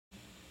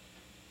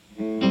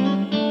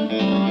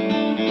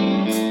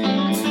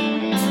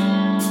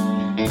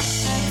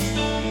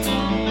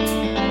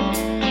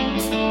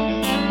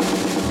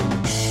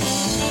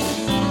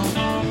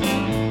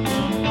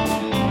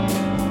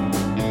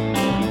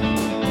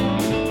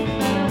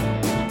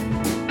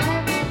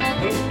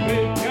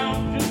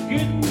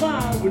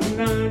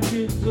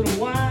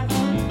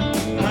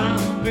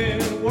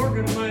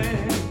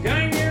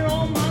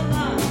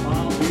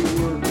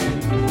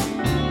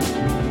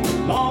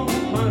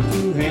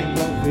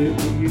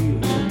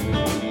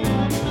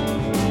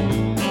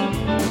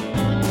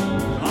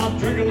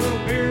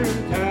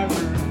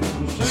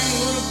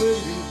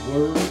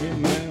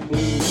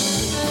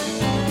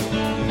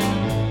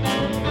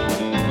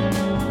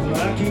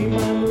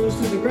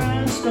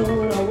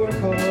stone, I work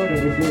hard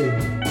every day.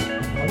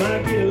 I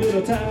might get a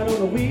little tired on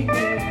the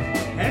weekend.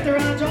 After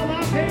I draw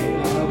my pay,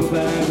 I'll go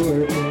back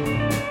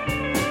working.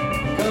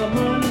 Come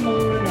Monday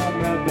morning,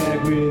 I'm right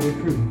back with the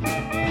crew.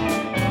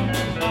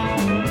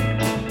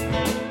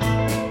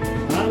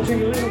 I'll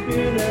drink a little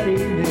beer that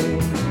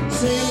evening,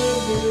 sing a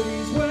little bit of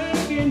these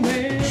working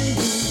men.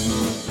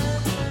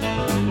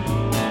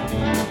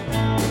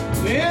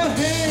 Well,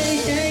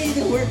 hey,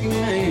 the working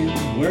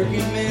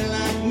man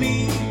like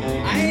me.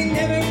 I ain't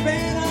never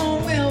been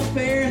on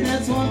welfare, and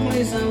that's one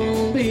place I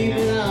won't be,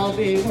 but I'll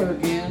be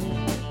working.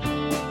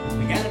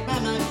 I gotta buy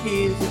my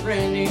kids a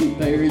brand new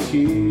pair of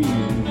shoes.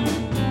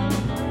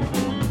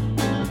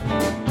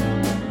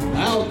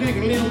 I'll drink a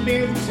little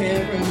beer at the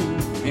tavern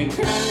and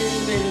cry a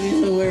little bit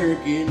of the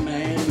working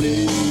man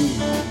blues.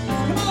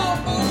 Come on,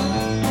 boys!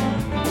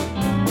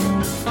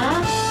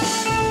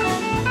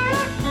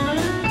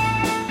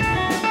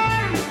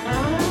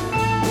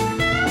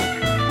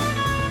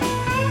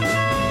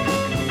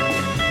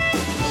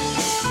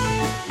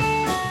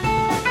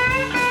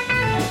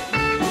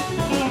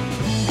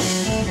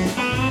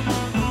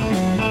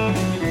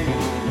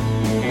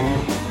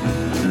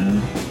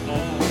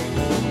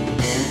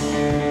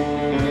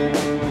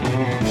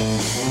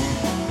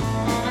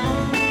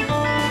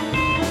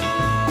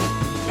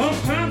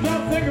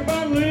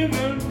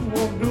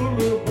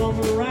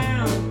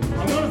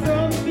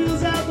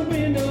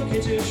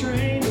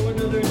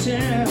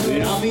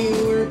 But I'll be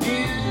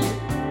working.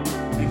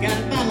 I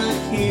gotta buy my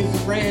kids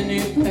a brand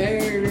new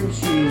pair of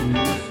shoes.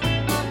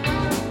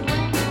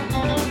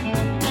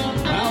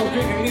 I'll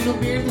drink a little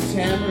beer at the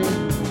tavern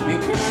and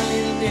cry a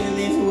little bit of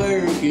this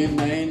working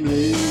man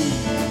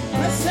blues.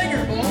 Let's sing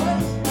her,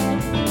 boys.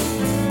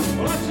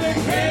 Well, I say,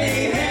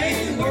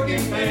 hey, the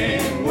working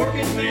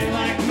man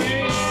like me.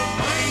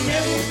 I ain't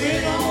never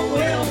been on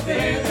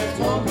welfare. That's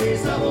one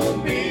place I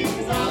won't be,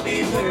 'cause I'll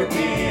be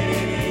working.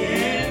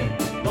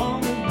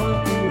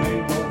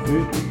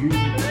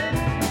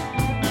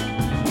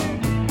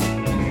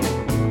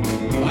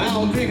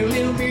 I'll drink a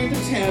little beer at the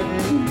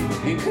tavern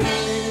and cry a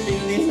little bit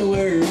of this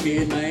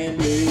working man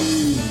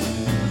blues.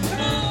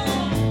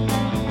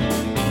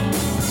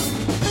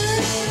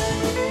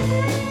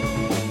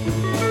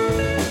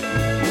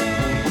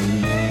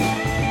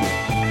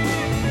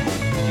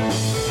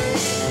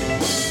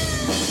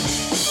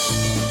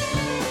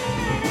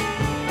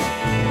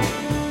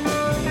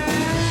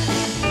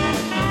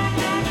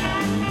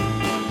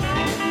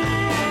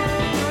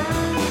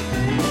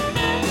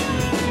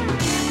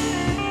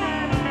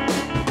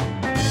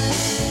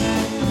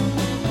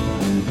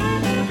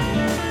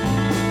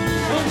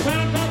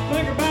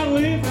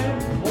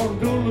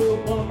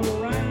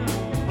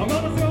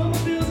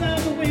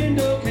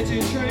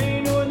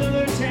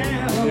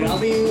 I'll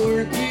be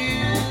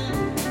working.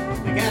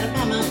 I gotta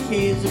buy my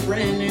kids a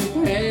brand new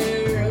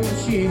pair of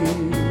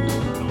shoes.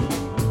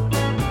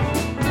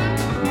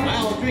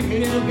 I'll drink a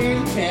little beer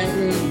at the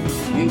tavern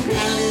and cry a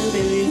little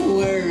bit of this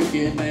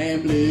working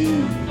man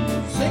blues.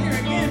 Sing her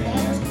again,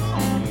 boys.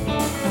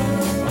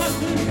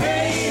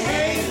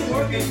 Hey, the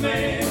working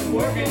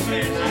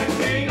man like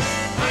me.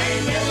 I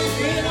ain't never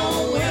been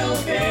on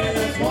welfare.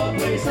 That's one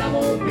place I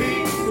won't be,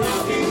 'cause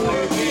I'll be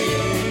working.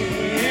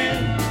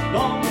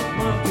 Long as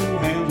my two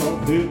hands on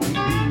 50.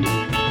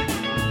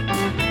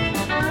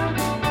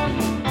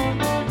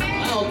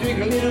 I'll drink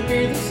a little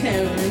beer at the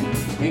tavern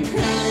and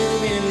cry a little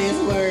bit of this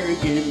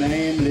working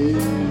man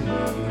blues.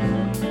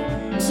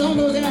 The song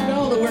goes out to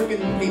all the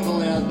working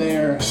people out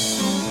there.